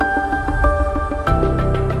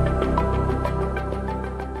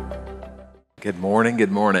Good morning,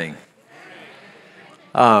 good morning.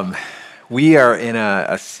 We are in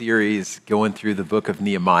a series going through the book of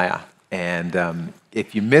Nehemiah. And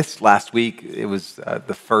if you missed last week, it was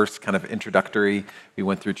the first kind of introductory. We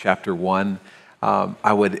went through chapter 1.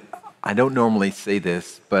 I don't normally say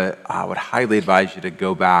this, but I would highly advise you to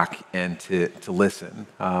go back and to listen,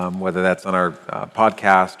 whether that's on our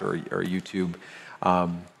podcast or YouTube.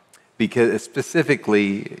 Because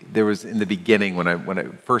specifically, there was in the beginning, when I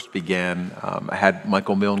first began, I had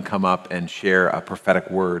Michael Milne come up and share a prophetic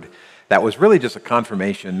word that was really just a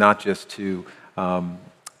confirmation, not just to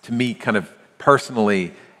me kind of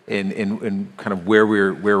personally in kind of where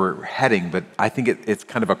we're heading, but I think it's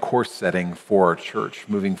kind of a course setting for our church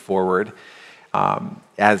moving forward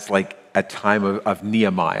as like a time of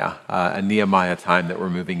Nehemiah, a Nehemiah time that we're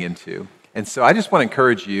moving into. And so I just want to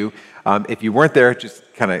encourage you, if you weren't there, just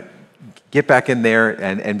kind of get back in there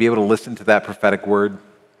and be able to listen to that prophetic word,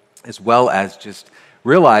 as well as just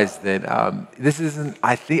realize that this isn't,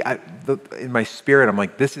 in my spirit, I'm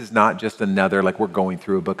like, this is not just another, like we're going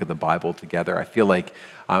through a book of the Bible together. I feel like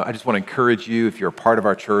I just want to encourage you, if you're a part of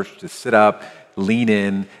our church, to sit up, lean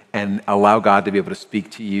in, and allow God to be able to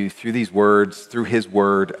speak to you through these words, through His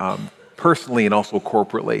word, personally and also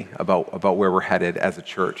corporately about where we're headed as a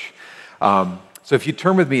church. So if you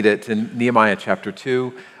turn with me to Nehemiah chapter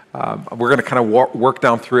 2, we're going to kind of work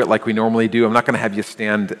down through it like we normally do. I'm not going to have you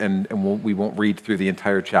stand and we won't read through the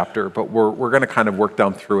entire chapter, but we're going to kind of work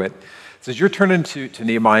down through it. So as you're turning to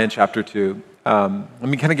Nehemiah chapter 2, let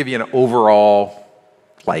me kind of give you an overall,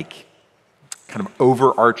 like, kind of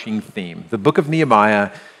overarching theme. The book of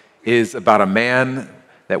Nehemiah is about a man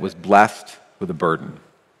that was blessed with a burden.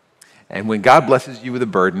 And when God blesses you with a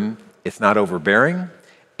burden, it's not overbearing,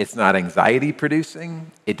 it's not anxiety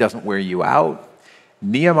producing, it doesn't wear you out.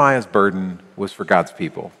 Nehemiah's burden was for God's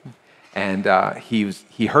people. And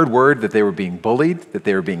he heard word that they were being bullied, that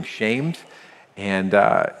they were being shamed, and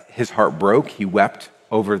his heart broke. He wept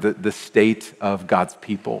over the state of God's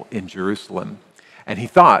people in Jerusalem. And he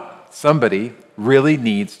thought, somebody really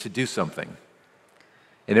needs to do something.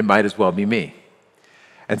 And it might as well be me.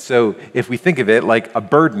 And so if we think of it like a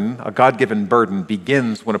burden, a God-given burden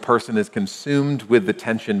begins when a person is consumed with the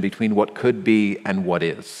tension between what could be and what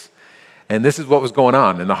is. And this is what was going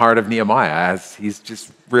on in the heart of Nehemiah as he's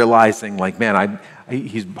just realizing, like, man,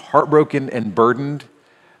 he's heartbroken and burdened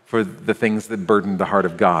for the things that burdened the heart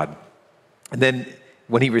of God. And then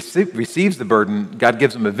when he receives the burden, God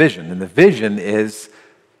gives him a vision. And the vision is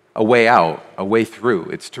a way out, a way through.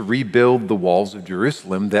 It's to rebuild the walls of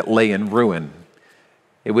Jerusalem that lay in ruin.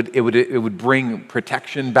 It would bring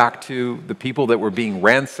protection back to the people that were being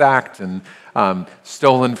ransacked and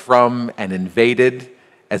stolen from and invaded,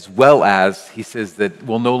 as well as, he says, that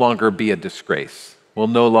will no longer be a disgrace, will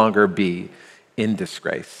no longer be in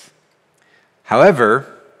disgrace. However,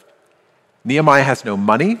 Nehemiah has no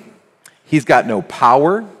money, he's got no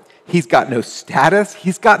power, he's got no status,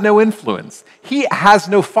 he's got no influence, he has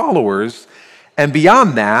no followers, and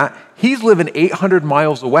beyond that, he's living 800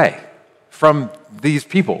 miles away from these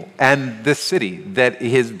people and this city that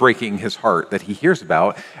is breaking his heart, that he hears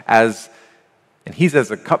about and he's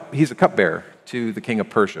a cupbearer to the king of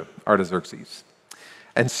Persia, Artaxerxes.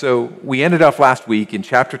 And so we ended off last week in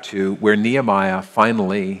chapter 2 where Nehemiah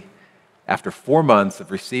finally, after 4 months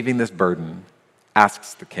of receiving this burden,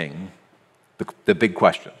 asks the king the big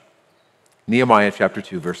question. Nehemiah chapter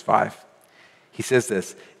 2, verse 5. He says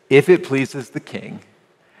this, "If it pleases the king,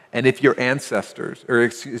 and if your and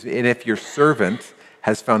if your servant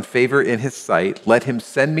has found favor in his sight, let him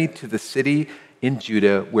send me to the city in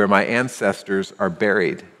Judah where my ancestors are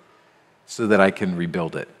buried, so that I can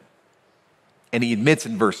rebuild it." And he admits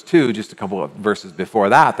in verse 2, just a couple of verses before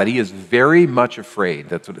that he is very much afraid.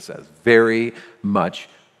 That's what it says, very much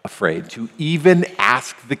afraid to even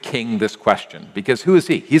ask the king this question. Because who is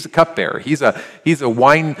he? He's a cupbearer. He's a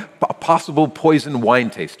possible poison wine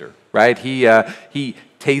taster, right? He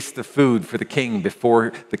tastes the food for the king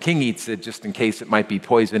before the king eats it, just in case it might be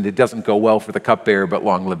poisoned. It doesn't go well for the cupbearer, but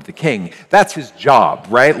long live the king. That's his job,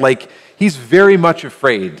 right? Like, he's very much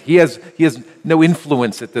afraid. He has no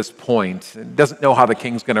influence at this point and doesn't know how the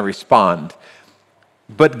king's going to respond.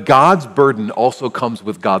 But God's burden also comes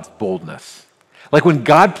with God's boldness. Like, when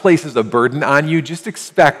God places a burden on you, just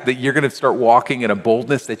expect that you're going to start walking in a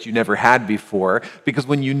boldness that you never had before, because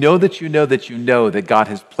when you know that that God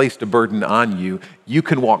has placed a burden on you, you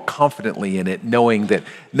can walk confidently in it, knowing that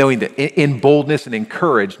in boldness and in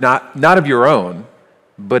courage, not of your own,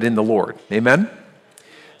 but in the Lord. Amen?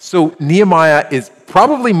 So Nehemiah is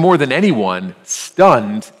probably more than anyone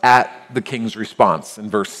stunned at the king's response in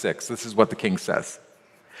verse 6. This is what the king says.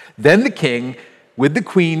 "Then the king with the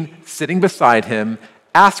queen sitting beside him,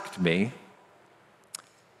 asked me,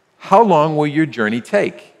 "How long will your journey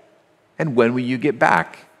take? And when will you get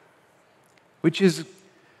back?" Which is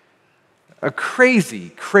a crazy,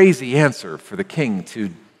 crazy answer for the king to,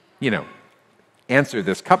 answer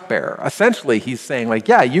this cupbearer. Essentially, he's saying,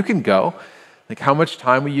 yeah, you can go. How much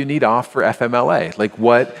time will you need off for FMLA?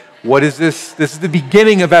 What is this? This is the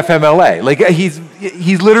beginning of FMLA.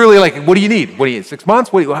 He's literally what do you need? What do you need? 6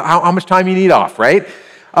 months? How much time you need off, right?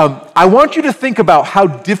 I want you to think about how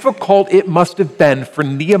difficult it must have been for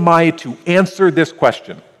Nehemiah to answer this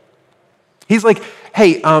question. He's like,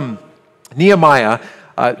 hey, Nehemiah,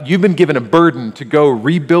 you've been given a burden to go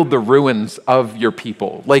rebuild the ruins of your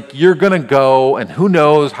people. You're going to go, and who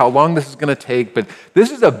knows how long this is going to take, but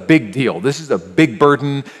this is a big deal. This is a big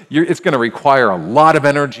burden. It's going to require a lot of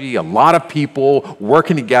energy, a lot of people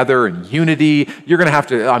working together in unity. You're going to have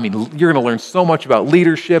to, you're going to learn so much about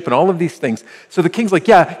leadership and all of these things. So the king's like,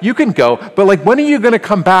 yeah, you can go, but when are you going to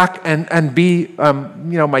come back and be,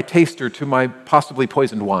 my taster to my possibly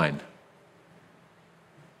poisoned wine?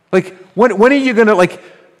 When are you going to,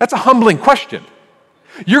 that's a humbling question.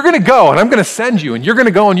 You're going to go, and I'm going to send you, and you're going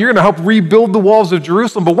to go, and you're going to help rebuild the walls of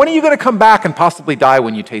Jerusalem, but when are you going to come back and possibly die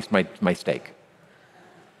when you taste my steak?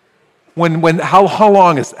 How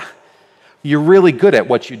long is that? You're really good at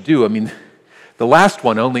what you do. The last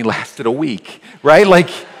one only lasted a week, right?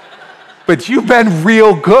 But you've been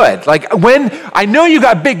real good. When I know you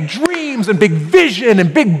got big dreams and big vision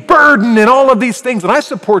and big burden and all of these things, and I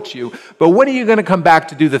support you, but when are you going to come back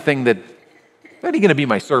to do the thing when are you going to be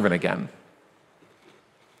my servant again?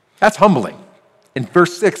 That's humbling. In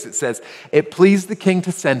verse 6, it says, "It pleased the king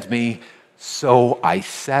to send me, so I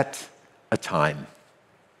set a time."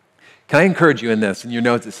 Can I encourage you in this? In your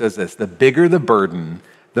notes, it says this: the bigger the burden,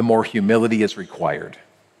 the more humility is required.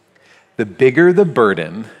 The bigger the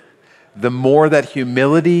burden, the more that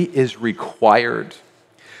humility is required.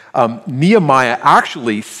 Nehemiah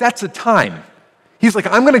actually sets a time. He's like,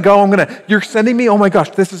 I'm going to go, you're sending me, oh my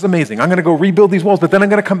gosh, this is amazing. I'm going to go rebuild these walls, but then I'm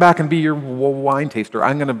going to come back and be your wine taster.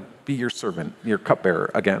 I'm going to be your servant, your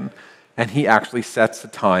cupbearer again. And he actually sets a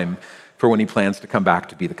time for when he plans to come back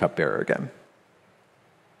to be the cupbearer again.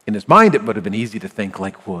 In his mind, it would have been easy to think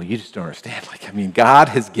well, you just don't understand. God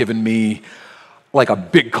has given me a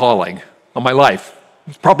big calling on my life.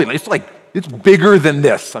 It's bigger than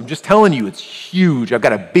this. I'm just telling you, it's huge. I've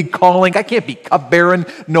got a big calling. I can't be cupbearing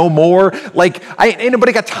no more. Ain't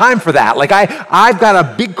nobody got time for that. I've got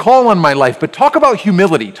a big call on my life. But talk about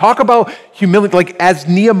humility. Talk about humility, as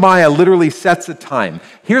Nehemiah literally sets a time.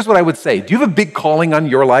 Here's what I would say. Do you have a big calling on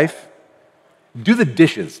your life? Do the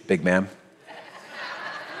dishes, big man.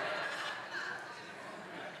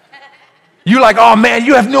 You're oh man,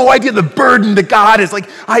 you have no idea the burden that God is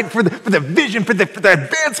for the vision, for the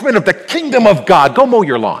advancement of the kingdom of God. Go mow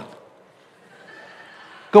your lawn.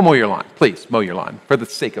 Go mow your lawn. Please, mow your lawn for the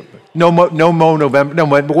sake of no mow November, no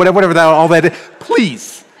whatever that all that is.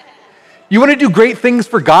 Please. You want to do great things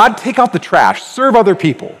for God? Take out the trash. Serve other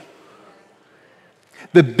people.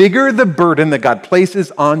 The bigger the burden that God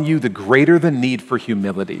places on you, the greater the need for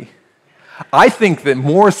humility. I think that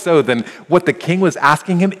more so than what the king was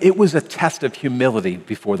asking him, it was a test of humility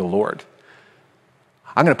before the Lord.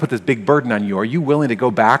 I'm going to put this big burden on you. Are you willing to go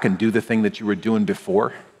back and do the thing that you were doing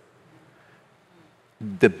before?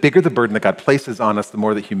 The bigger the burden that God places on us, the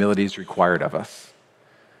more that humility is required of us.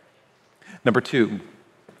 Number 2,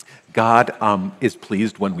 God is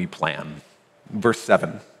pleased when we plan. Verse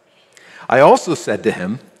 7. I also said to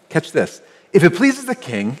him, catch this, if it pleases the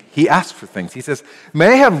king, he asks for things. He says, may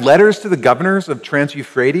I have letters to the governors of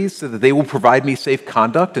Trans-Euphrates so that they will provide me safe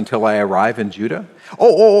conduct until I arrive in Judah?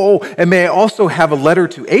 And may I also have a letter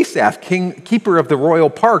to Asaph, keeper of the royal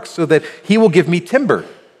park, so that he will give me timber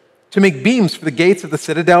to make beams for the gates of the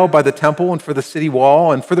citadel by the temple and for the city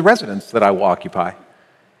wall and for the residence that I will occupy.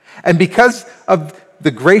 And because of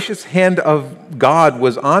the gracious hand of God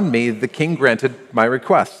was on me, the king granted my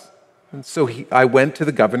request. And so I went to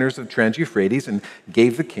the governors of Trans-Euphrates and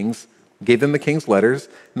gave them the king's letters,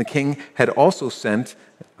 and the king had also sent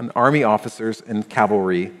an army officers and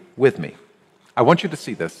cavalry with me. I want you to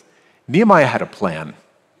see this. Nehemiah had a plan.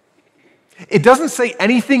 It doesn't say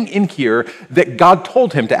anything in here that God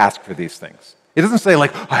told him to ask for these things. It doesn't say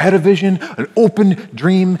I had a vision, an open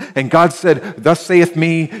dream, and God said, thus saith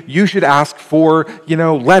me, you should ask for,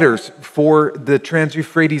 letters for the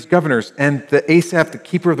Trans-Euphrates governors and the Asaph, the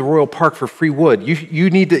keeper of the royal park, for free wood. You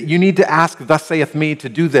need to ask, thus saith me, to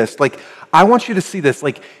do this. I want you to see this.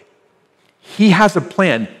 He has a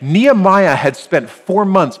plan. Nehemiah had spent 4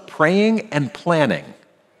 months praying and planning.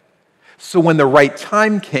 So when the right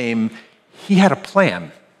time came, he had a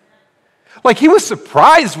plan. Like he was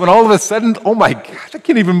surprised when all of a sudden, oh my gosh, I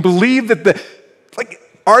can't even believe that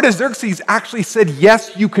Artaxerxes actually said,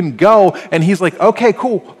 yes, you can go. And he's like, okay,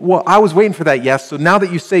 cool. Well, I was waiting for that yes. So now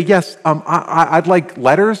that you say yes, I'd like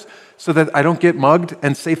letters so that I don't get mugged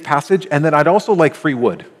and safe passage. And then I'd also like free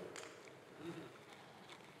wood.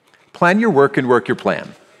 Plan your work and work your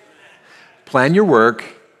plan. Plan your work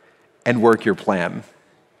and work your plan.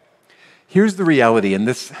 Here's the reality, and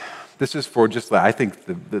this is for just, I think,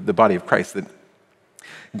 the body of Christ, that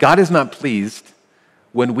God is not pleased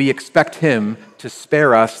when we expect him to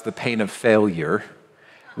spare us the pain of failure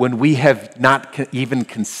when we have not even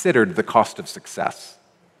considered the cost of success.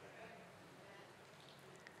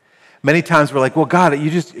 Many times we're like, well, God,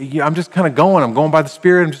 I'm just kind of going. I'm going by the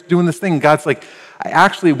Spirit. I'm just doing this thing. And God's like, I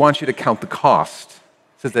actually want you to count the cost.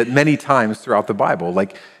 It says that many times throughout the Bible,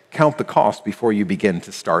 like, count the cost before you begin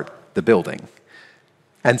to start the building.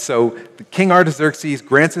 And so King Artaxerxes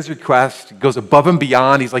grants his request, goes above and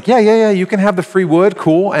beyond. He's like, yeah, you can have the free wood,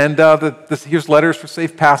 cool. And here's letters for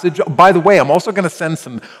safe passage. Oh, by the way, I'm also going to send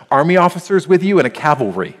some army officers with you and a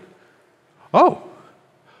cavalry. Oh,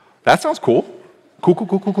 that sounds cool. Cool.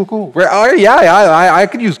 Oh, yeah, I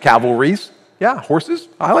could use cavalries. Yeah, horses.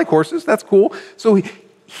 I like horses. That's cool. So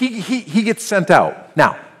he gets sent out.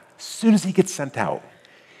 Now, as soon as he gets sent out,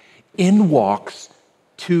 in walks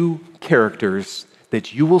two characters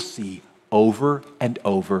that you will see over and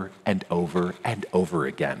over and over and over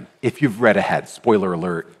again. If you've read ahead, spoiler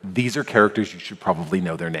alert, these are characters you should probably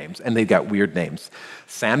know their names, and they've got weird names.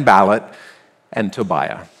 Sanballat and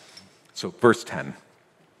Tobiah. So verse 10.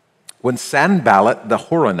 When Sanballat the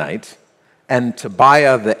Horonite and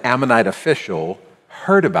Tobiah the Ammonite official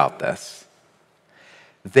heard about this,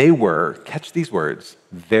 they were, catch these words,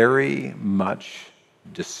 very much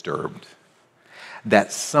disturbed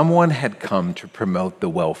that someone had come to promote the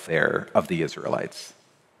welfare of the Israelites.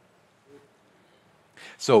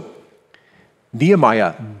 So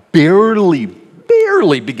Nehemiah barely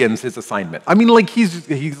begins his assignment. I mean, like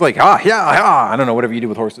he's like, I don't know, whatever you do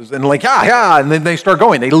with horses. And like, and then they start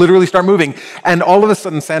going. They literally start moving. And all of a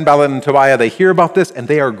sudden, Sanballat and Tobiah, they hear about this and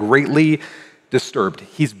they are greatly disturbed.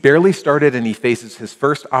 He's barely started and he faces his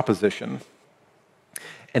first opposition.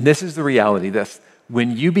 And this is the reality,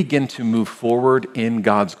 when you begin to move forward in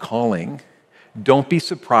God's calling, don't be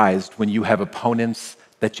surprised when you have opponents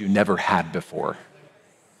that you never had before.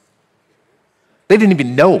 They didn't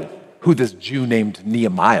even know who this Jew named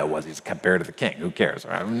Nehemiah was. He's compared to the king. Who cares?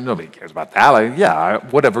 Nobody cares about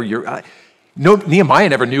that. Whatever. Nehemiah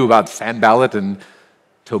never knew about Sanballat and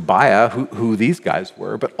Tobiah, who these guys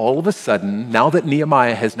were. But all of a sudden, now that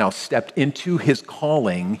Nehemiah has now stepped into his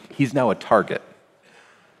calling, he's now a target.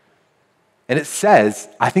 And it says,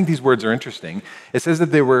 I think these words are interesting, it says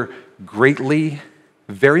that they were greatly,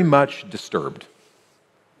 very much disturbed.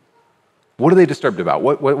 What are they disturbed about?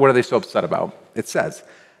 What are they so upset about? It says,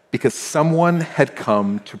 because someone had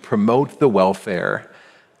come to promote the welfare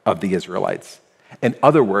of the Israelites. In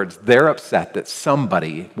other words, they're upset that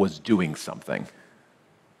somebody was doing something.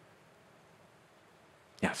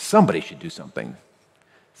 Yeah, somebody should do something.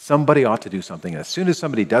 Somebody ought to do something. And as soon as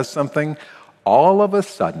somebody does something, all of a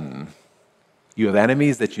sudden, you have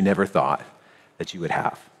enemies that you never thought that you would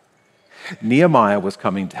have. Nehemiah was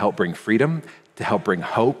coming to help bring freedom, to help bring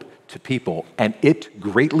hope to people, and it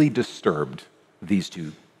greatly disturbed these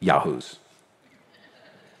two yahoos.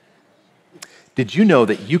 Did you know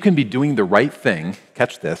that you can be doing the right thing,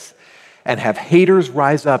 catch this, and have haters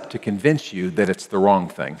rise up to convince you that it's the wrong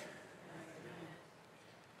thing?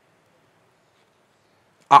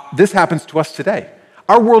 This happens to us today.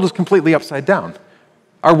 Our world is completely upside down.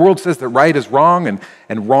 Our world says that right is wrong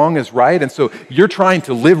and wrong is right. And so you're trying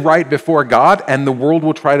to live right before God, and the world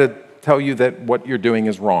will try to tell you that what you're doing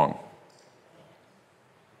is wrong.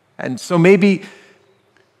 And so maybe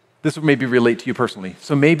this will maybe relate to you personally.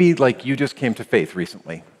 So maybe like you just came to faith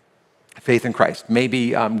recently, faith in Christ.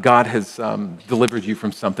 Maybe God has delivered you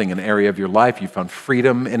from something in an area of your life. You found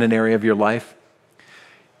freedom in an area of your life.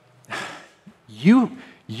 You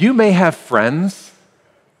may have friends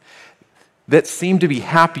that seem to be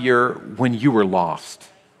happier when you were lost,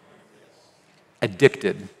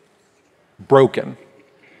 addicted, broken,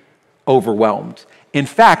 overwhelmed. In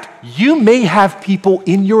fact, you may have people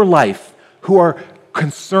in your life who are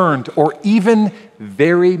concerned or even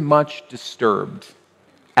very much disturbed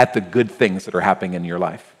at the good things that are happening in your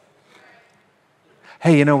life.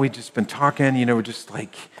 Hey, we've just been talking, we're just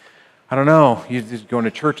like, I don't know, you're just going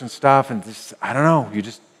to church and stuff, and just, I don't know, you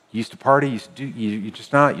used to party, you're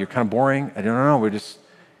just not, you're kind of boring. I don't know,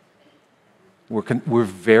 we're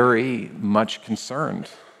very much concerned.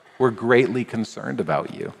 We're greatly concerned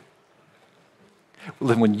about you.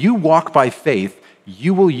 When you walk by faith,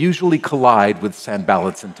 you will usually collide with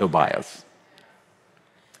Sanballats and Tobias.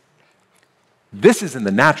 This is in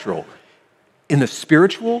the natural. In the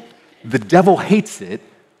spiritual, the devil hates it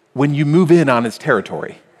when you move in on his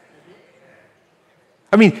territory.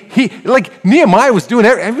 I mean, Nehemiah was doing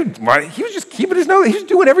everything. He was just keeping his nose. He was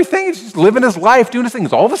doing everything. He's just living his life, doing his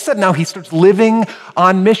things. All of a sudden now he starts living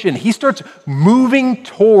on mission. He starts moving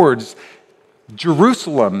towards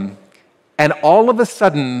Jerusalem, and all of a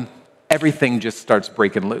sudden everything just starts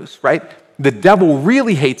breaking loose, right? The devil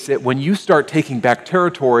really hates it when you start taking back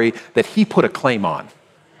territory that he put a claim on.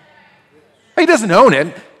 He doesn't own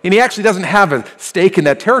it, and he actually doesn't have a stake in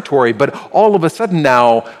that territory, but all of a sudden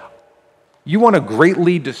now, you want to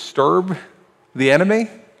greatly disturb the enemy?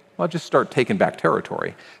 Well, just start taking back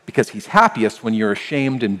territory, because he's happiest when you're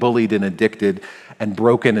ashamed and bullied and addicted and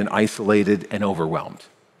broken and isolated and overwhelmed.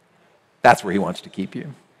 That's where he wants to keep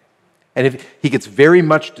you. And if he gets very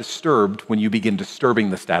much disturbed when you begin disturbing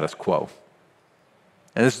the status quo.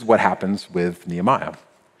 And this is what happens with Nehemiah.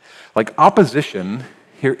 Like opposition,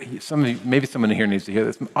 maybe someone here needs to hear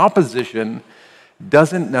this. Opposition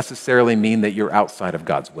doesn't necessarily mean that you're outside of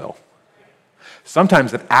God's will.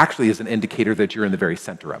 Sometimes it actually is an indicator that you're in the very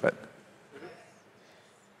center of it.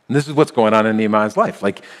 And this is what's going on in Nehemiah's life.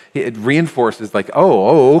 Like, it reinforces, like,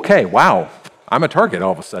 okay, wow, I'm a target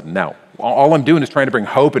all of a sudden now. All I'm doing is trying to bring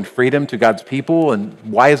hope and freedom to God's people, and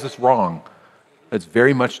why is this wrong? It's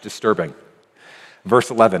very much disturbing.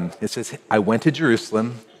 Verse 11, it says, I went to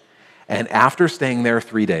Jerusalem, and after staying there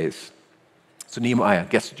 3 days, so Nehemiah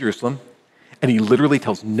gets to Jerusalem, and he literally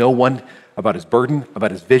tells no one about his burden,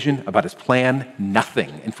 about his vision, about his plan,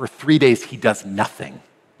 nothing. And for 3 days, he does nothing.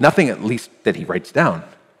 Nothing, at least, that he writes down.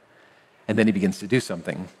 And then he begins to do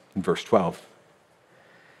something in verse 12.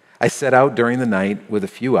 I set out during the night with a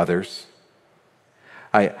few others.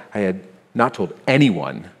 I had not told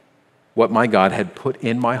anyone what my God had put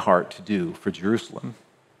in my heart to do for Jerusalem.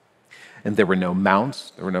 And there were no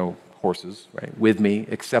mounts, there were no horses, right, with me,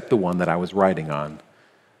 except the one that I was riding on.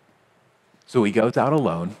 So he goes out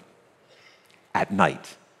alone at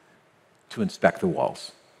night to inspect the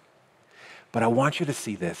walls. But I want you to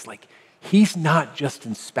see this, like, he's not just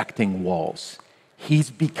inspecting walls, he's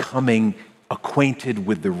becoming acquainted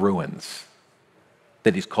with the ruins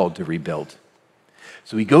that he's called to rebuild.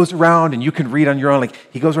 So he goes around, and you can read on your own, like,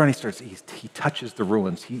 he goes around, he touches the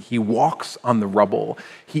ruins, he walks on the rubble,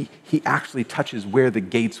 he actually touches where the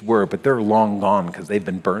gates were, but they're long gone because they've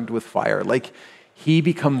been burned with fire. Like, he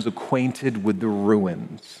becomes acquainted with the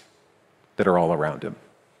ruins that are all around him.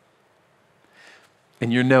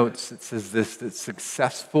 In your notes, it says this, that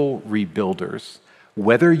successful rebuilders,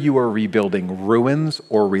 whether you are rebuilding ruins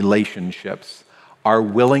or relationships, are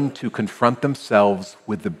willing to confront themselves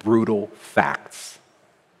with the brutal facts.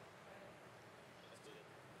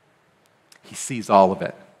 He sees all of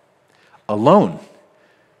it. Alone.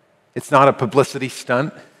 It's not a publicity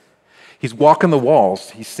stunt. He's walking the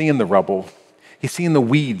walls. He's seeing the rubble. He's seeing the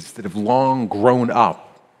weeds that have long grown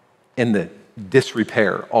up in the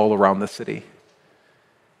disrepair all around the city.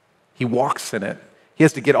 He walks in it. He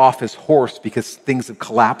has to get off his horse because things have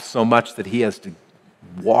collapsed so much that he has to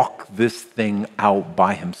walk this thing out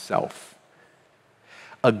by himself.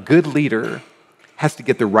 A good leader has to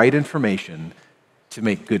get the right information to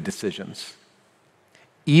make good decisions.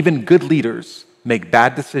 Even good leaders make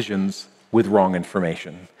bad decisions with wrong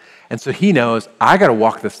information. And so he knows, I got to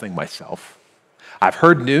walk this thing myself. I've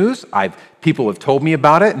heard news. People have told me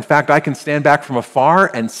about it. In fact, I can stand back from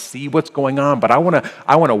afar and see what's going on, but I want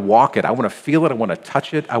to walk it. I want to feel it. I want to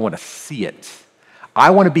touch it. I want to see it.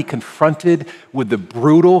 I want to be confronted with the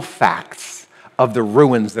brutal facts of the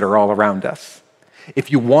ruins that are all around us.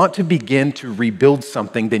 If you want to begin to rebuild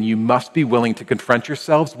something, then you must be willing to confront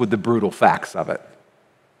yourselves with the brutal facts of it.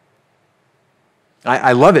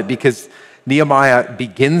 I love it because Nehemiah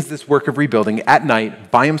begins this work of rebuilding at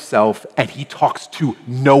night by himself, and he talks to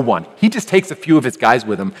no one. He just takes a few of his guys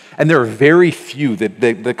with him, and there are very few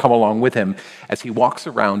that come along with him as he walks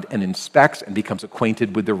around and inspects and becomes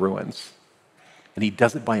acquainted with the ruins. And he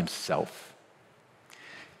does it by himself.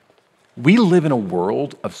 We live in a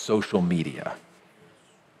world of social media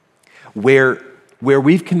where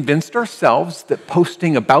we've convinced ourselves that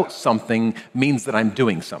posting about something means that I'm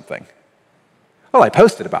doing something. Well, I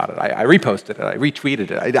posted about it. I reposted it. I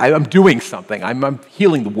retweeted it. I'm doing something. I'm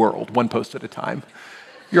healing the world one post at a time.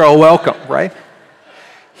 You're all welcome, right?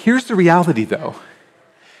 Here's the reality, though.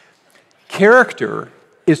 Character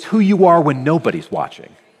is who you are when nobody's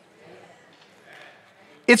watching.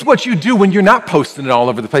 It's what you do when you're not posting it all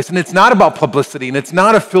over the place. And it's not about publicity, and it's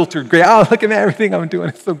not a filtered, great, oh, look at everything I'm doing.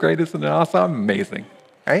 It's so great. Isn't it awesome? I'm amazing,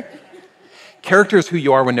 right? Character is who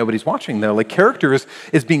you are when nobody's watching, though. Like, character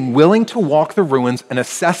is being willing to walk the ruins and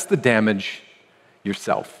assess the damage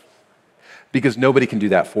yourself, because nobody can do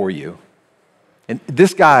that for you. And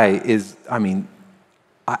this guy is, I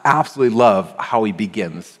absolutely love how he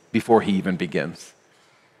begins before he even begins.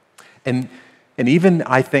 And even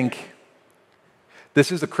I think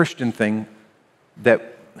this is a Christian thing that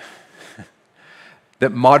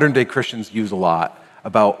modern day Christians use a lot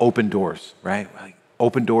about open doors, right? Like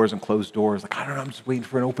open doors and closed doors. Like, I don't know, I'm just waiting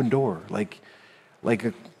for an open door.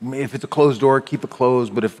 If it's a closed door, keep it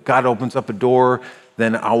closed. But if God opens up a door,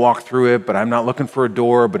 then I'll walk through it, but I'm not looking for a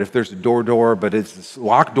door. But if there's a door, but it's a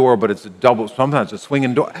locked door, but it's a double, sometimes a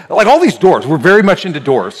swinging door. Like all these doors, we're very much into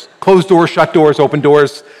doors. Closed doors, shut doors, open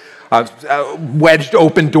doors, wedged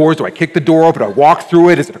open doors. Do I kick the door open? Do I walk through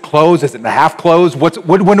it? Is it a close? Is it a half close?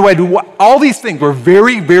 When do I do? All these things, we're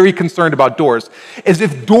very, very concerned about doors. As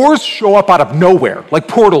if doors show up out of nowhere, like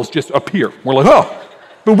portals just appear. We're like, oh,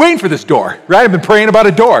 been waiting for this door, right? I've been praying about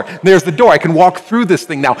a door. There's the door. I can walk through this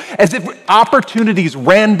thing now. As if opportunities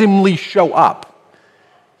randomly show up.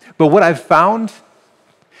 But what I've found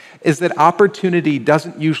is that opportunity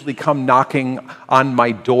doesn't usually come knocking on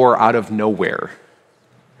my door out of nowhere.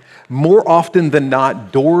 More often than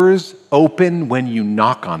not, doors open when you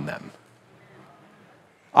knock on them.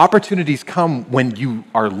 Opportunities come when you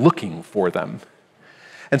are looking for them.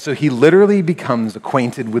 And so he literally becomes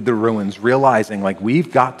acquainted with the ruins, realizing, like,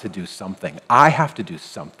 we've got to do something. I have to do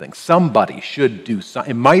something. Somebody should do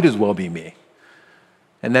something. It might as well be me.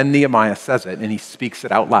 And then Nehemiah says it, and he speaks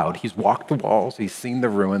it out loud. He's walked the walls. He's seen the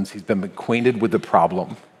ruins. He's been acquainted with the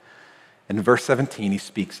problem. And in verse 17, he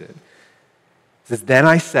speaks it. He says, then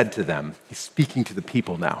I said to them, he's speaking to the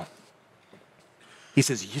people now. He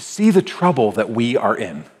says, you see the trouble that we are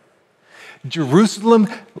in. Jerusalem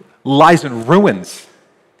lies in ruins,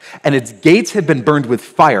 and its gates have been burned with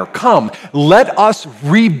fire. Come, let us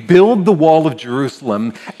rebuild the wall of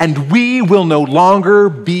Jerusalem, and we will no longer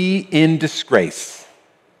be in disgrace.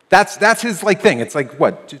 That's his thing. It's like,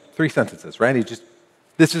 what, 3 sentences, right?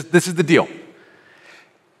 This is the deal.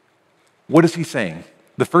 What is he saying?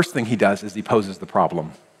 The first thing he does is he poses the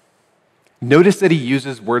problem. Notice that he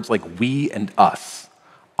uses words like we and us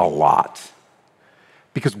a lot,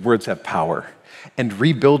 because words have power. And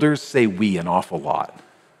rebuilders say we an awful lot.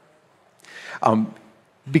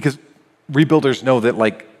 Because rebuilders know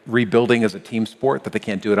that rebuilding is a team sport, that they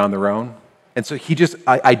can't do it on their own. And so he just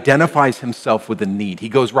identifies himself with the need. He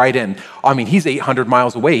goes right in. He's 800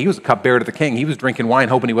 miles away. He was a cupbearer to the king. He was drinking wine,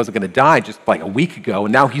 hoping he wasn't going to die just like a week ago.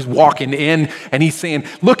 And now he's walking in and he's saying,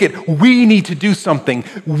 look we need to do something.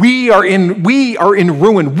 We are in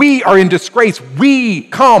ruin. We are in disgrace.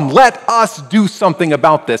 Let us do something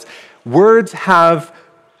about this. Words have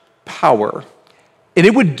power. And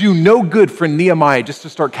it would do no good for Nehemiah just to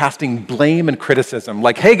start casting blame and criticism.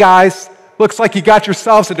 Like, hey guys, looks like you got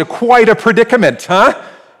yourselves into quite a predicament, huh?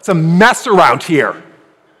 It's a mess around here.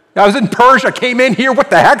 I was in Persia, came in here, what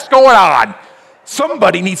the heck's going on?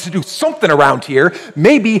 Somebody needs to do something around here.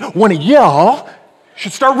 Maybe one of y'all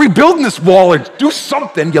should start rebuilding this wall or do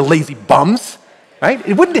something, you lazy bums, right?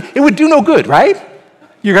 It would do no good, right?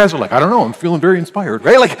 You guys are like, I don't know, I'm feeling very inspired,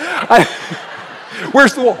 right?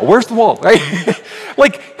 Where's the wall? Where's the wall, right?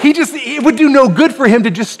 It would do no good for him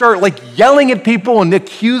to just start yelling at people and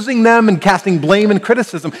accusing them and casting blame and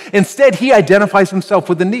criticism. Instead, he identifies himself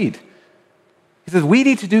with the need. He says, we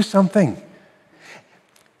need to do something.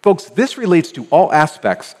 Folks, this relates to all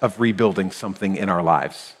aspects of rebuilding something in our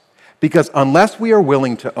lives. Because unless we are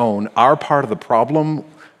willing to own our part of the problem,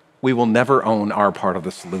 we will never own our part of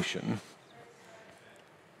the solution.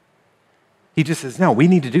 He just says, no, we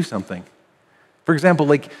need to do something. For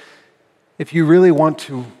example, if you really want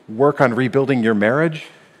to work on rebuilding your marriage,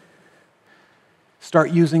 start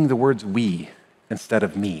using the words we instead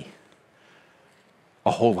of me a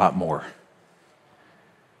whole lot more.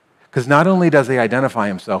 Because not only does he identify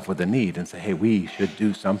himself with the need and say, hey, we should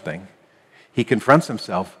do something, he confronts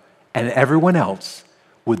himself and everyone else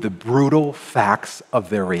with the brutal facts of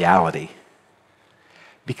their reality.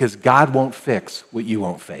 Because God won't fix what you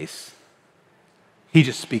won't face. He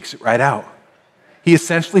just speaks it right out. He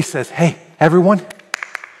essentially says, hey, everyone,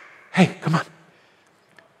 hey, come on.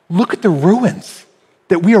 Look at the ruins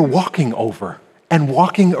that we are walking over and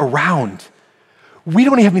walking around. We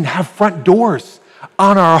don't even have front doors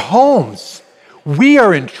on our homes. We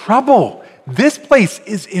are in trouble. This place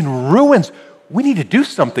is in ruins. We need to do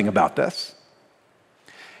something about this.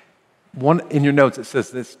 In your notes, it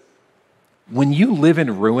says this. When you live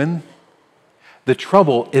in ruin, the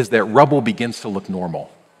trouble is that rubble begins to look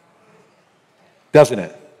normal. Doesn't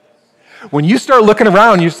it? When you start looking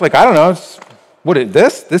around, you're just like, I don't know, what is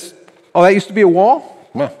this? Oh, that used to be a wall?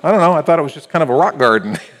 Well, I don't know. I thought it was just kind of a rock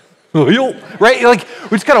garden. Right? Like,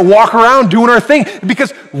 we just kind of walk around doing our thing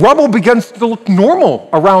because rubble begins to look normal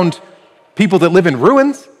around people that live in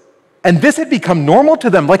ruins. And this had become normal to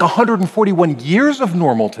them, like 141 years of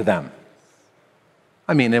normal to them.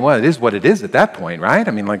 I mean, well, it is what it is at that point, right?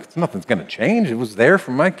 I mean, like, nothing's going to change. It was there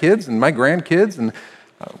for my kids and my grandkids. And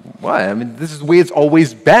what? I mean, this is the way it's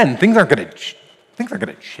always been. Things aren't going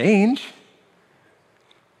to change.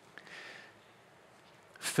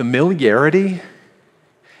 Familiarity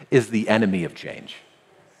is the enemy of change.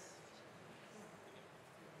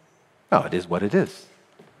 Oh, it is what it is.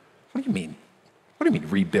 What do you mean? What do you mean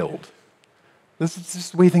rebuild? This is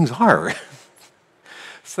just the way things are.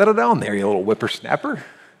 Settle down there, you little whippersnapper.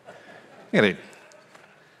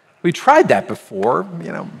 We tried that before.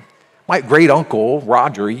 My great uncle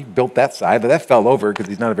Roger, he built that side, but that fell over because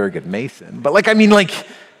he's not a very good mason. But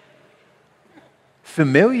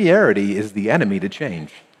familiarity is the enemy to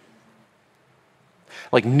change.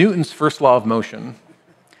 Like Newton's first law of motion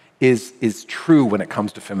is true when it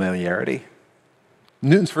comes to familiarity.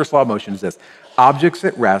 Newton's first law of motion is this: objects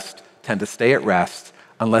at rest tend to stay at rest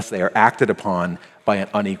unless they are acted upon by an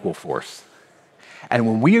unequal force. And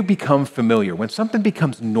when we become familiar, when something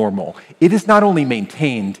becomes normal, it is not only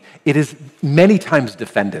maintained, it is many times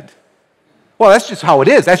defended. Well, that's just how it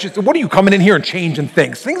is. What are you coming in here and changing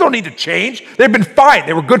things? Things don't need to change. They've been fine.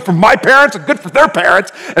 They were good for my parents and good for their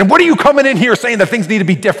parents. And what are you coming in here saying that things need to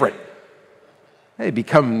be different? They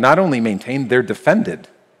become not only maintained, they're defended.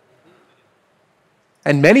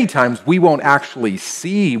 And many times we won't actually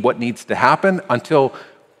see what needs to happen until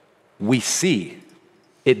we see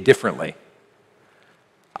it differently.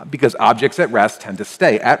 Because objects at rest tend to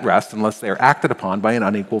stay at rest unless they are acted upon by an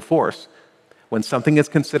unequal force. When something is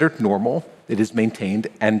considered normal, it is maintained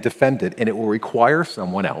and defended, and it will require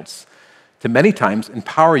someone else to many times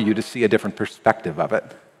empower you to see a different perspective of it.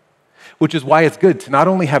 Which is why it's good to not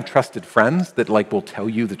only have trusted friends that will tell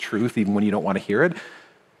you the truth even when you don't want to hear it,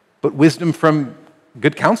 but wisdom from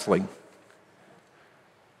good counseling.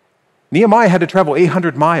 Nehemiah had to travel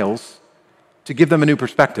 800 miles to give them a new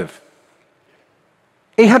perspective.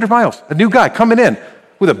 800 miles, a new guy coming in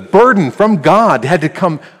with a burden from God had to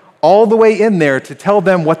come all the way in there to tell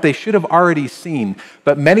them what they should have already seen.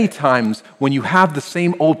 But many times when you have the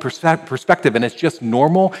same old perspective and it's just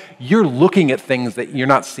normal, you're looking at things that you're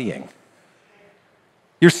not seeing.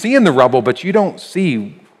 You're seeing the rubble, but you don't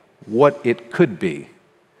see what it could be.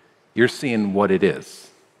 You're seeing what it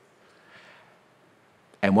is.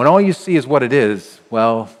 And when all you see is what it is,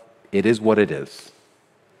 well, it is what it is.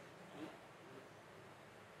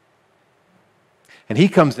 And he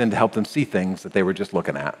comes in to help them see things that they were just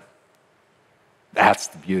looking at. That's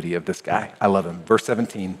the beauty of this guy. I love him. Verse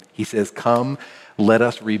 17, he says, "Come, let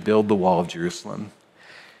us rebuild the wall of Jerusalem."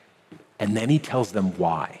 And then he tells them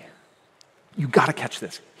why. You got to catch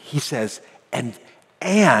this. He says,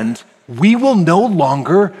 and we will no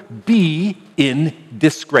longer be in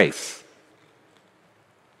disgrace.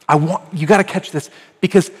 You got to catch this,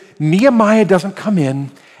 because Nehemiah doesn't come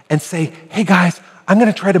in and say, "Hey guys, I'm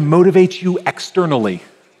going to try to motivate you externally.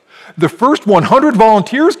 The first 100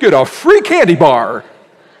 volunteers get a free candy bar.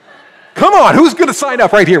 Come on, who's going to sign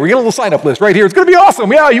up right here? We got a little sign-up list right here. It's going to be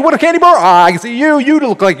awesome. Yeah, you want a candy bar? I can see you. You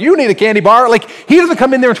look like you need a candy bar." He doesn't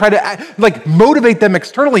come in there and try to motivate them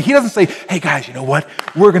externally. He doesn't say, "Hey guys, you know what?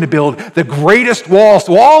 We're going to build the greatest wall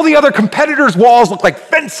so all the other competitors' walls look like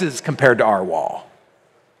fences compared to our wall."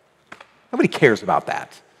 Nobody cares about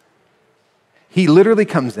that. He literally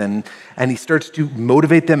comes in and he starts to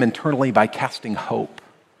motivate them internally by casting hope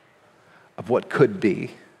of what could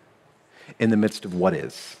be in the midst of what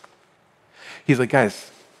is. He's like, "Guys,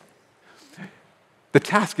 the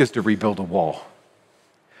task is to rebuild a wall.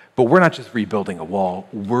 But we're not just rebuilding a wall,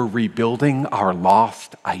 we're rebuilding our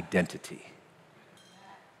lost identity."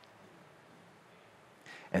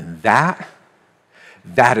 And that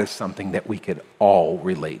is something that we could all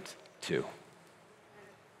relate to.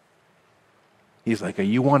 He's like, "Are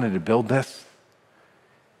you wanting to build this?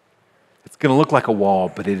 It's going to look like a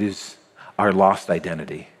wall, but it is our lost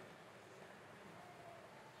identity."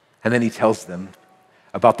 And then he tells them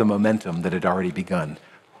about the momentum that had already begun.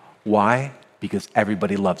 Why? Because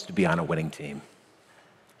everybody loves to be on a winning team.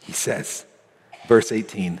 He says, verse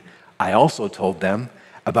 18, "I also told them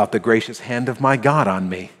about the gracious hand of my God on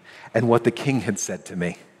me and what the king had said to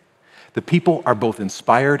me." The people are both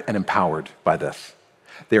inspired and empowered by this.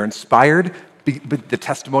 They're inspired by the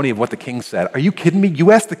testimony of what the king said. Are you kidding me?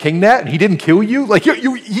 You asked the king that and he didn't kill you?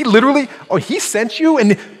 He literally, he sent you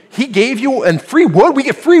and he gave you and free wood? We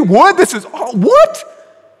get free wood? This is, what?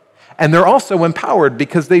 And they're also empowered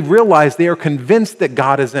because they realize, they are convinced that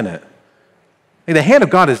God is in it. The hand of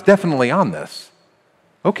God is definitely on this.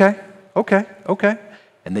 Okay.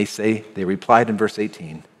 And they replied in verse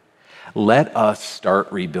 18, let us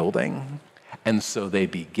start rebuilding. And so they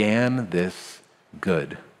began this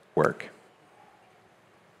good work.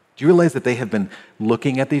 Do you realize that they have been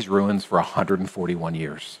looking at these ruins for 141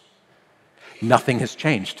 years? Nothing has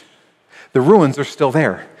changed. The ruins are still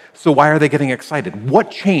there. So why are they getting excited?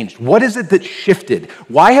 What changed? What is it that shifted?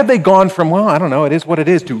 Why have they gone from, well, I don't know, it is what it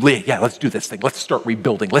is, to, yeah, let's do this thing. Let's start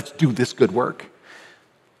rebuilding. Let's do this good work.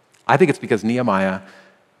 I think it's because Nehemiah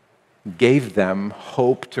gave them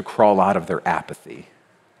hope to crawl out of their apathy.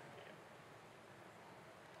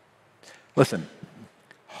 Listen,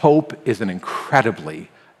 hope is an incredibly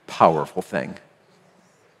powerful thing.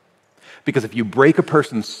 Because if you break a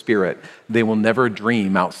person's spirit, they will never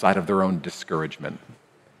dream outside of their own discouragement.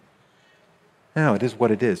 No, it is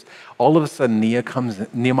what it is. All of a sudden,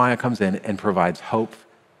 Nehemiah comes in and provides hope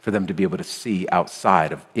for them to be able to see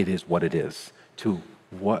outside of it is what it is, to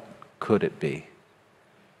what could it be.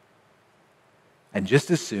 And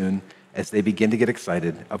just as soon as they begin to get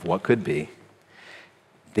excited of what could be,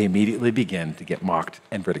 they immediately begin to get mocked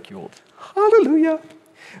and ridiculed. Hallelujah.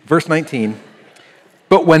 Verse 19,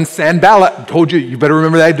 but when Sanballat, told you better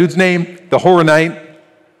remember that dude's name, the Horonite,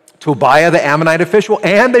 Tobiah, the Ammonite official,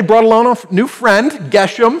 and they brought along a new friend,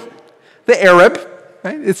 Geshem, the Arab.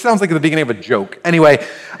 Right? It sounds like the beginning of a joke. Anyway,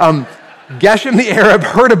 Geshem the Arab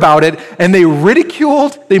heard about it, and they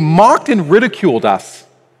mocked and ridiculed us.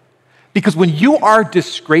 Because when you are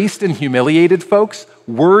disgraced and humiliated, folks,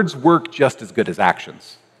 words work just as good as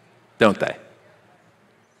actions, don't they?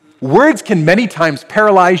 Words can many times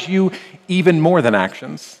paralyze you even more than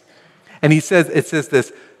actions. And it says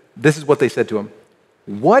this is what they said to him.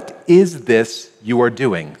 What is this you are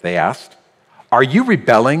doing? They asked. Are you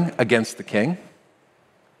rebelling against the king?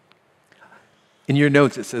 In your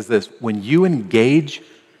notes, it says this, when you engage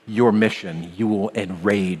your mission, you will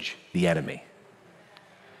enrage the enemy.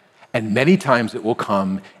 And many times it will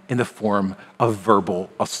come in the form of verbal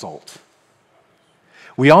assault.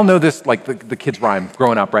 We all know this, like the kids' rhyme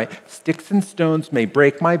growing up, right? Sticks and stones may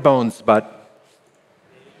break my bones, but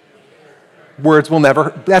words will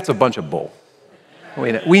never, that's a bunch of bull.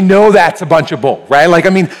 We know that's a bunch of bull, right?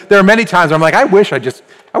 There are many times where I'm like, I wish you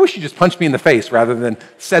just punched me in the face rather than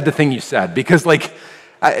said the thing you said, because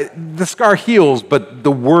the scar heals, but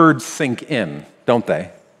the words sink in, don't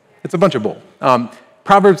they? It's a bunch of bull.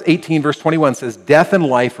 Proverbs 18, verse 21 says, death and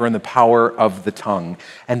life are in the power of the tongue,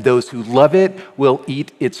 and those who love it will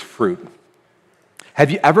eat its fruit. Have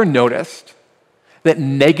you ever noticed that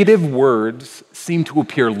negative words seem to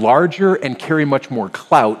appear larger and carry much more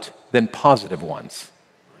clout than positive ones?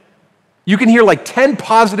 You can hear 10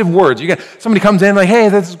 positive words. Somebody comes in hey,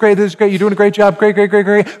 this is great, you're doing a great job, great.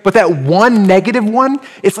 But that one negative one,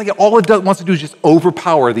 it's like all it wants to do is just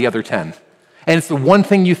overpower the other 10. And it's the one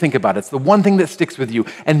thing you think about. It's the one thing that sticks with you.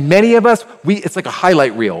 And many of us, it's like a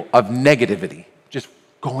highlight reel of negativity. Just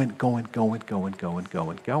going.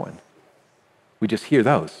 We just hear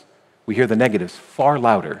those. We hear the negatives far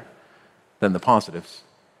louder than the positives.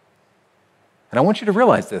 And I want you to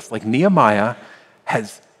realize this, Nehemiah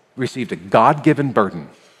has received a God-given burden.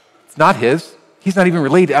 It's not his. He's not even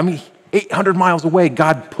related. 800 miles away,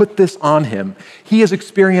 God put this on him. He has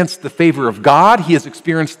experienced the favor of God. He has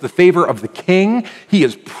experienced the favor of the king. He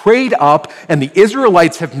is prayed up, and the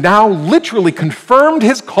Israelites have now literally confirmed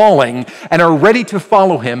his calling and are ready to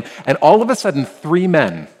follow him. And all of a sudden, 3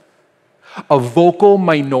 men, a vocal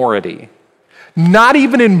minority, not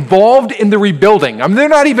even involved in the rebuilding. They're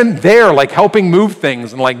not even there helping move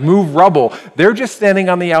things and move rubble. They're just standing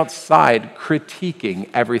on the outside critiquing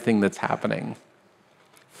everything that's happening.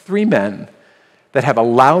 3 men that have a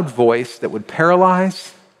loud voice that would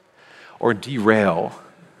paralyze or derail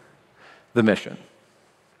the mission.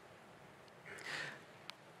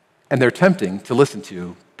 And they're tempting to listen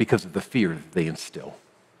to because of the fear that they instill.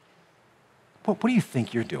 What do you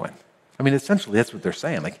think you're doing? Essentially that's what they're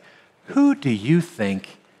saying. Who do you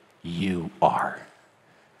think you are?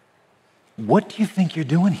 What do you think you're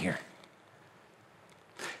doing here?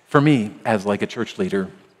 For me, as a church leader,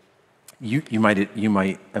 you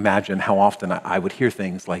might imagine how often I would hear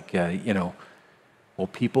things well,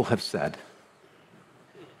 people have said.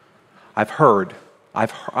 I'm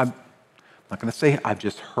not going to say I've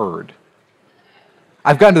just heard.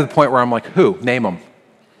 I've gotten to the point where I'm who? Name them.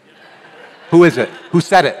 Who is it? Who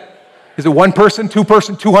said it? Is it 1 person, 2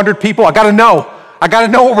 person, 200 people? I got to know. I got to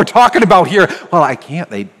know what we're talking about here. Well, I can't.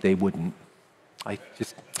 They wouldn't. I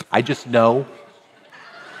just know.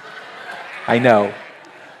 I know.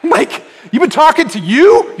 I'm you've been talking to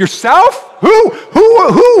you? Yourself?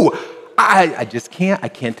 Who? I just can't. I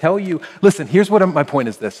can't tell you. Listen, here's what my point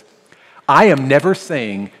is this. I am never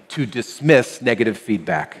saying to dismiss negative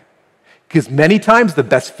feedback, because many times the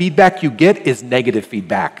best feedback you get is negative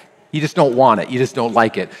feedback. You just don't want it. You just don't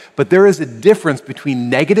like it. But there is a difference between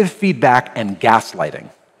negative feedback and gaslighting.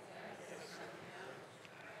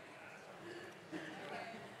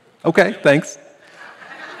 Okay, thanks.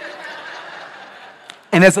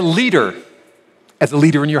 And as a leader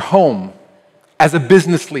in your home, as a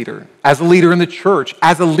business leader, as a leader in the church,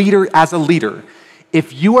 as a leader,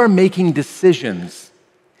 if you are making decisions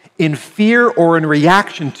in fear or in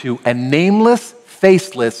reaction to a nameless,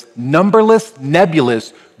 faceless, numberless,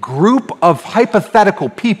 nebulous group of hypothetical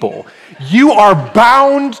people, you are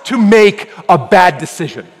bound to make a bad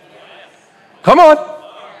decision. Come on.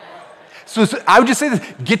 So I would just say this,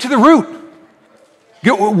 get to the root.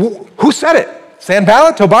 Who said it?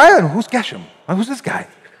 Sanballat, Tobiah, and who's Geshem? Who's this guy?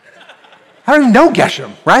 I don't even know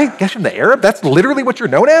Geshem, right? Geshem the Arab? That's literally what you're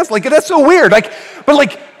known as? Like, that's so weird.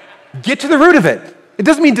 But get to the root of it. It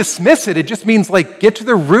doesn't mean dismiss it. It just means get to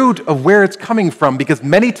the root of where it's coming from, because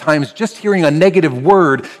many times just hearing a negative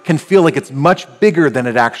word can feel like it's much bigger than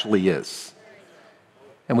it actually is.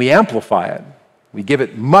 And we amplify it. We give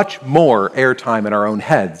it much more airtime in our own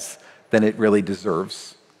heads than it really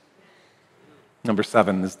deserves. Number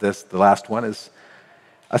 7 is this. The last one is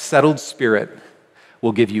a settled spirit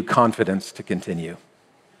will give you confidence to continue.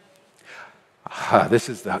 This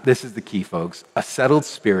is the key, folks. A settled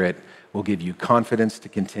spirit will give you confidence to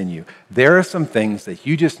continue. There are some things that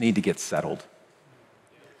you just need to get settled.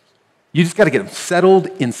 You just got to get them settled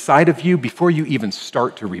inside of you before you even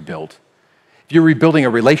start to rebuild. If you're rebuilding a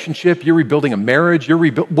relationship, you're rebuilding a marriage,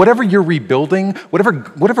 whatever you're rebuilding,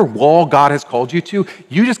 whatever wall God has called you to,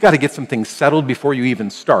 you just got to get some things settled before you even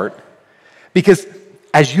start. Because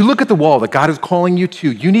as you look at the wall that God is calling you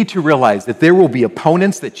to, you need to realize that there will be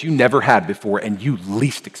opponents that you never had before and you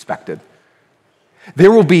least expected.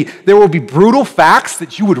 There will be brutal facts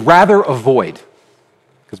that you would rather avoid,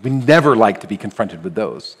 because we never like to be confronted with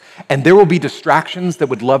those. And there will be distractions that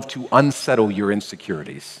would love to unsettle your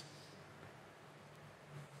insecurities,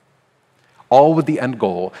 all with the end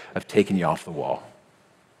goal of taking you off the wall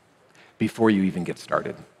before you even get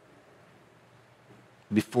started.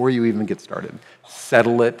 Before you even get started,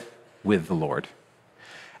 settle it with the Lord.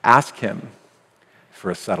 Ask Him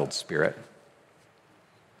for a settled spirit.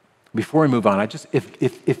 Before we move on,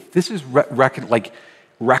 if this is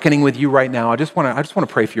reckoning with you right now, I just want to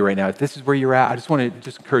pray for you right now. If this is where you're at, I just want to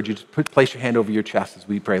encourage you to place your hand over your chest as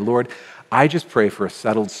we pray. Lord, I just pray for a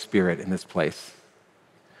settled spirit in this place.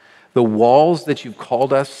 The walls that you've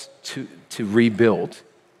called us to rebuild,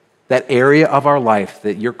 that area of our life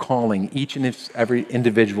that you're calling each and every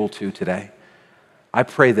individual to today, I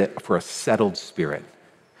pray that for a settled spirit,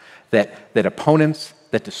 that opponents,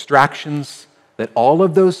 that distractions, that all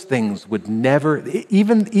of those things would never,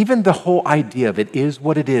 even the whole idea of it is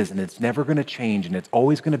what it is and it's never going to change and it's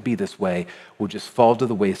always going to be this way, will just fall to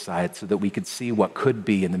the wayside so that we could see what could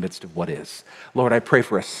be in the midst of what is. Lord, I pray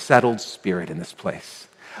for a settled spirit in this place.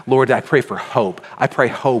 Lord, I pray for hope. I pray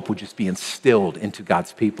hope would just be instilled into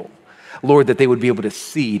God's people. Lord, that they would be able to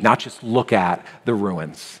see, not just look at the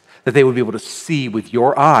ruins, that they would be able to see with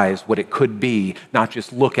your eyes what it could be, not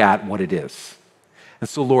just look at what it is. And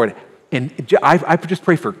so, Lord, I just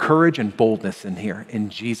pray for courage and boldness in here. In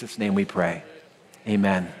Jesus' name we pray.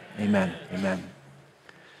 Amen, amen, amen.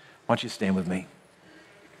 Why don't you stand with me?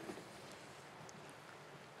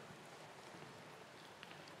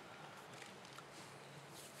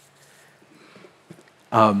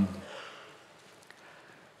 I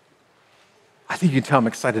think you can tell I'm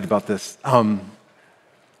excited about this.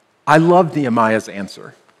 I love Nehemiah's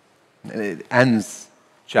answer. It ends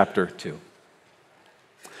chapter 2.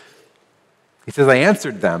 He says, I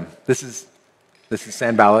answered them. This is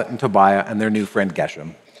Sanballat and Tobiah and their new friend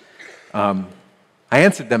Geshem. I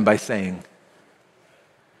answered them by saying,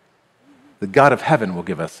 the God of heaven will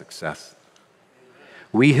give us success.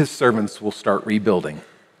 We, his servants, will start rebuilding.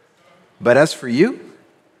 But as for you,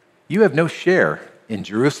 you have no share in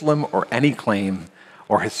Jerusalem or any claim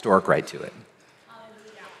or historic right to it.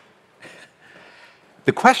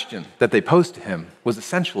 The question that they posed to him was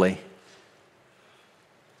essentially,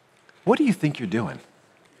 what do you think you're doing?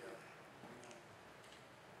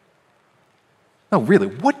 No, really,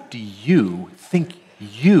 what do you think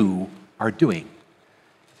you are doing?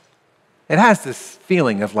 It has this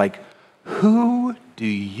feeling of who do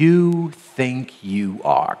you think you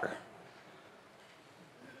are?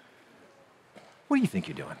 What do you think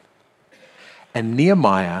you're doing? And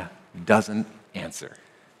Nehemiah doesn't answer.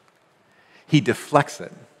 He deflects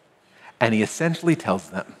it, and he essentially tells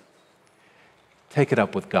them, take it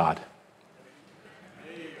up with God.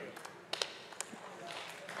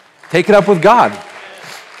 Take it up with God.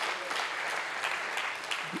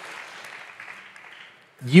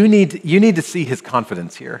 You need to see his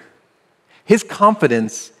confidence here. His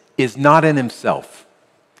confidence is not in himself.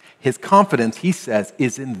 His confidence, he says,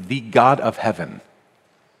 is in the God of heaven.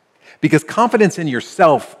 Because confidence in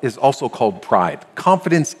yourself is also called pride.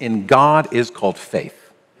 Confidence in God is called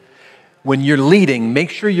faith. When you're leading, make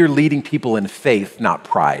sure you're leading people in faith, not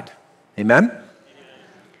pride. Amen?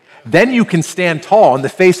 Then you can stand tall in the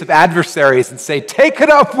face of adversaries and say, take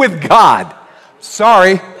it up with God.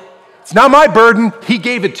 Sorry, it's not my burden. He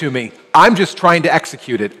gave it to me. I'm just trying to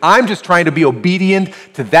execute it. I'm just trying to be obedient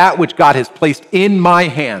to that which God has placed in my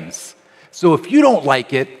hands. So if you don't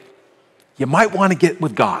like it, you might want to get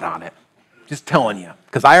with God on it. Just telling you.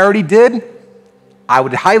 Because I already did. I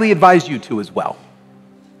would highly advise you to as well.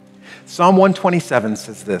 Psalm 127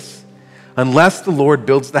 says this, unless the Lord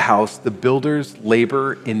builds the house, the builders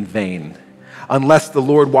labor in vain. Unless the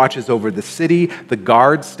Lord watches over the city, the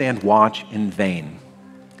guards stand watch in vain.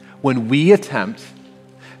 When we attempt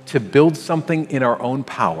to build something in our own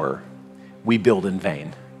power, we build in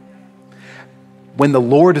vain. When the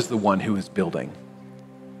Lord is the one who is building,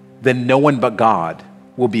 then no one but God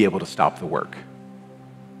will be able to stop the work.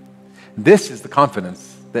 This is the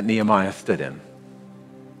confidence that Nehemiah stood in.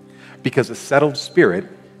 Because a settled spirit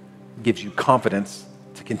gives you confidence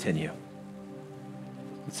to continue.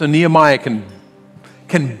 So Nehemiah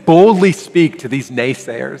can boldly speak to these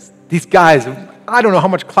naysayers, these guys, I don't know how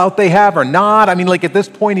much clout they have or not. I mean, like at this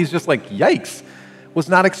point, he's just like, yikes, was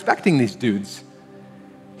not expecting these dudes.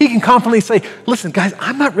 He can confidently say, listen, guys,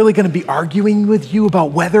 I'm not really going to be arguing with you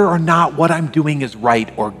about whether or not what I'm doing is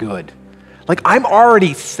right or good. Like, I'm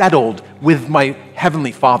already settled with my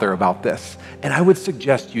Heavenly Father about this, and I would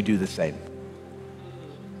suggest you do the same.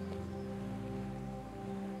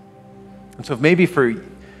 And so if maybe for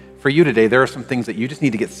you today, there are some things that you just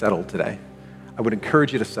need to get settled today. I would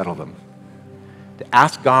encourage you to settle them. To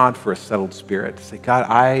ask God for a settled spirit. To say,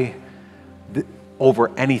 God,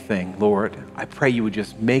 over anything, Lord, I pray you would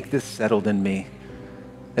just make this settled in me.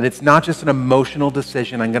 And it's not just an emotional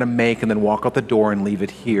decision I'm going to make and then walk out the door and leave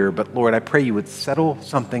it here. But Lord, I pray you would settle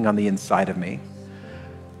something on the inside of me.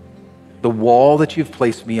 The wall that you've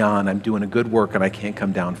placed me on, I'm doing a good work and I can't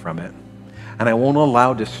come down from it. And I won't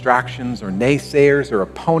allow distractions or naysayers or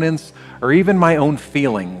opponents or even my own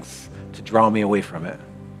feelings to draw me away from it.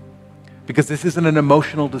 Because this isn't an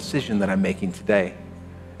emotional decision that I'm making today.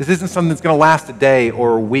 This isn't something that's going to last a day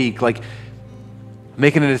or a week. Like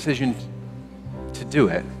making a decision to do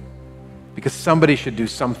it because somebody should do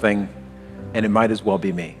something and it might as well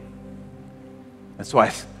be me. And so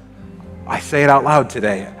I say it out loud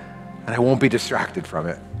today and I won't be distracted from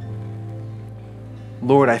it.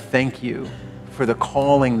 Lord, I thank you for the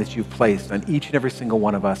calling that you've placed on each and every single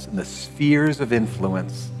one of us in the spheres of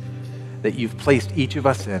influence that you've placed each of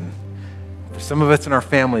us in. For some of it's in our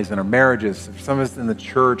families and our marriages. For some of it's in the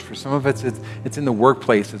church. For some of it's in the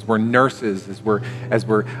workplace, as we're nurses, as we're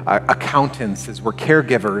accountants, as we're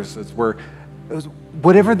caregivers, as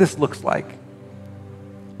whatever this looks like.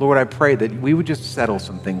 Lord, I pray that we would just settle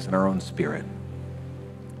some things in our own spirit.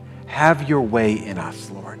 Have your way in us,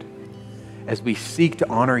 Lord, as we seek to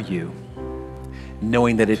honor you,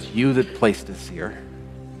 knowing that it's you that placed us here.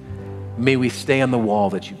 May we stay on the wall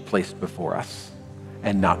that you've placed before us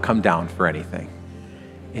and not come down for anything.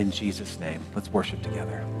 In Jesus' name, let's worship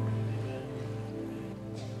together.